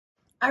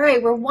All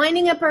right, we're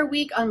winding up our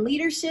week on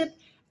leadership,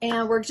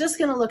 and we're just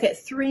going to look at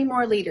 3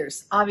 more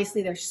leaders.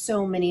 Obviously, there's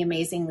so many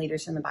amazing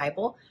leaders in the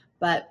Bible,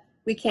 but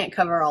we can't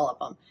cover all of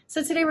them.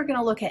 So today we're going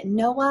to look at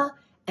Noah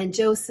and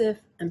Joseph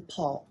and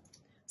Paul.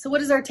 So what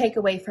is our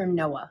takeaway from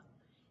Noah?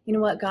 You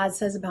know what God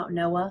says about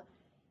Noah?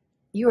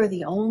 You are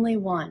the only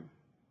one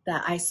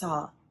that I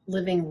saw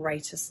living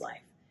righteous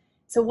life.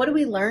 So what do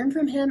we learn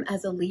from him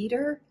as a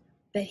leader?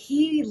 That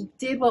he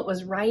did what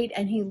was right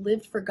and he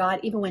lived for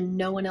God even when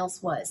no one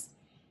else was.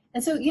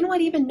 And so, you know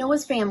what? Even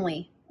Noah's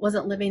family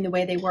wasn't living the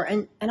way they were.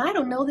 And I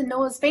don't know that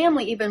Noah's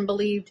family even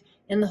believed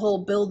in the whole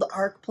build the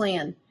ark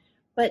plan.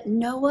 But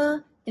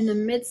Noah, in the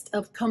midst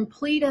of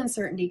complete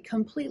uncertainty,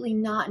 completely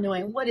not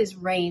knowing what is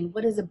rain,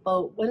 what is a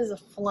boat, what is a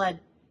flood,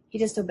 he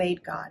just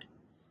obeyed God.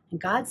 And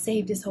God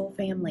saved his whole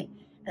family.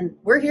 And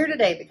we're here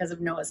today because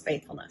of Noah's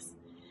faithfulness.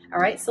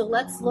 All right, so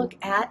let's look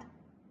at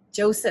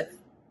Joseph.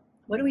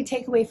 What do we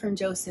take away from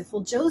Joseph?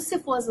 Well,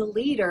 Joseph was a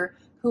leader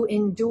who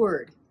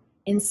endured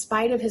in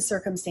spite of his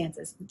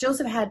circumstances.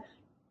 Joseph had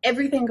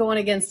everything going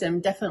against him,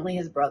 definitely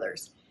his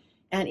brothers.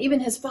 And even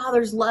his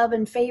father's love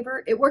and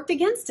favor, it worked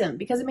against him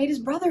because it made his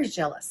brothers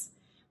jealous.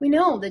 We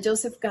know that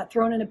Joseph got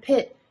thrown in a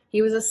pit.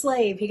 He was a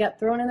slave. He got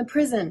thrown in the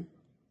prison.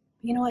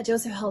 You know what?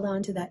 Joseph held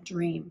on to that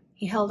dream.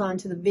 He held on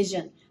to the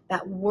vision,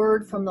 that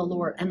word from the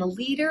Lord. And a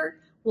leader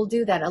will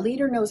do that. A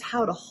leader knows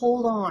how to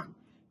hold on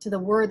to the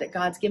word that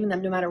God's given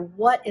them no matter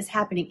what is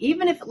happening,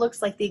 even if it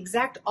looks like the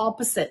exact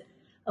opposite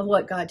of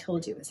what God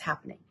told you is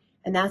happening.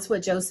 And that's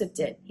what Joseph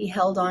did. He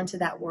held on to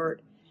that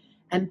word.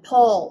 And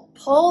Paul,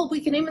 we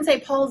can even say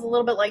Paul is a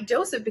little bit like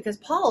Joseph because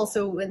Paul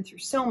also went through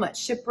so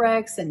much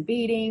shipwrecks and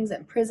beatings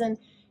and prison.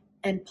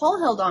 And Paul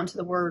held on to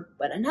the word.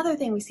 But another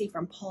thing we see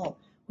from Paul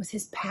was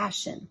his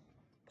passion.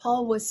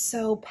 Paul was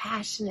so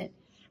passionate.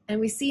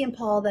 And we see in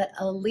Paul that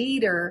a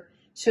leader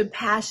should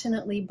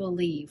passionately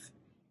believe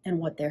in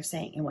what they're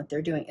saying and what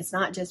they're doing. It's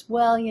not just,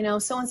 well, you know,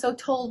 so-and-so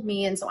told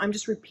me, and so I'm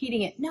just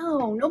repeating it.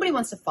 No, nobody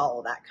wants to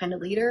follow that kind of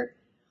leader.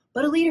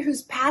 But a leader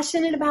who's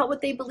passionate about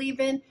what they believe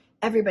in,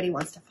 everybody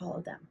wants to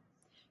follow them.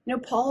 You know,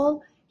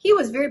 Paul, he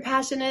was very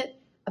passionate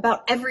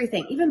about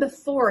everything. Even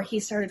before he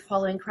started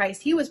following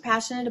Christ, he was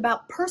passionate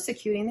about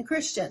persecuting the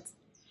Christians.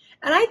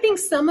 And I think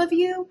some of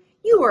you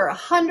were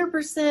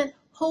 100%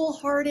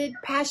 wholehearted,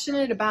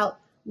 passionate about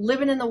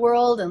living in the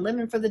world and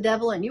living for the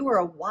devil, and you were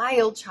a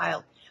wild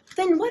child. But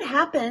then what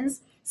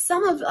happens?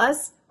 Some of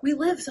us, we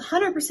live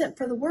 100%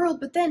 for the world,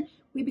 but then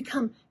we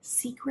become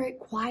secret,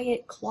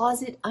 quiet,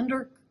 closet,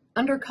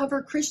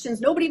 undercover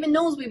Christians. Nobody even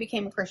knows we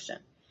became a Christian.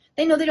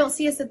 They know they don't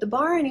see us at the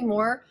bar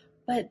anymore,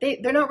 but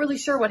they're not really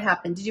sure what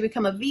happened. Did you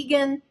become a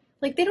vegan?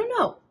 Like, they don't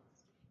know.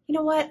 You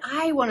know what?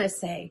 I want to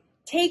say,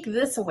 take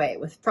this away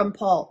from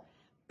Paul.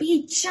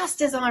 Be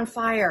just as on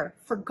fire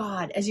for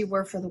God as you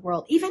were for the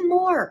world, even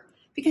more,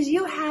 because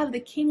you have the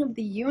King of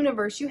the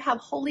universe. You have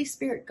Holy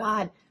Spirit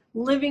God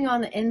living on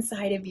the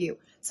inside of you.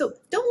 So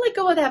don't let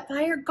go of that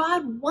fire.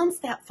 God wants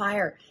that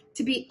fire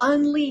to be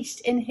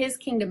unleashed in his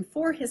kingdom,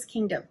 for his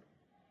kingdom.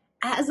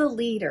 As a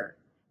leader,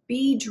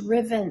 be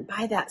driven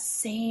by that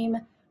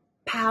same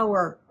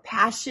power,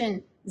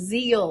 passion,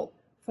 zeal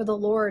for the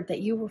Lord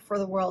that you were for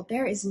the world.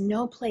 There is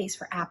no place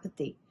for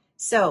apathy.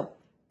 So,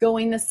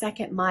 going the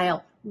second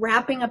mile,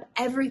 wrapping up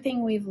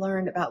everything we've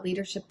learned about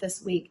leadership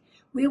this week,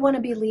 we want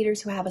to be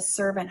leaders who have a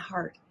servant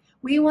heart.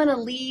 We want to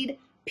lead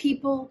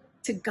people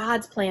to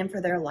God's plan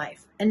for their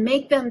life and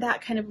make them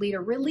that kind of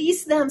leader.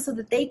 Release them so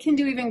that they can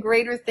do even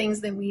greater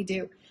things than we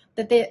do,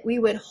 that we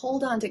would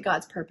hold on to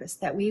God's purpose,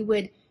 that we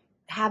would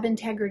have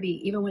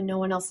integrity even when no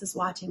one else is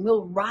watching.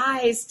 We'll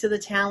rise to the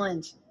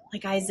challenge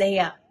like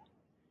Isaiah,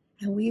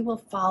 and we will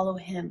follow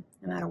him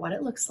no matter what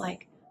it looks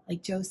like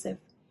Joseph,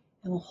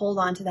 and we'll hold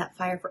on to that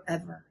fire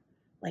forever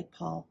like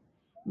Paul.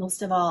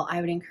 Most of all,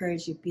 I would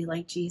encourage you to be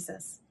like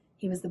Jesus.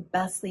 He was the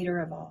best leader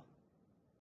of all.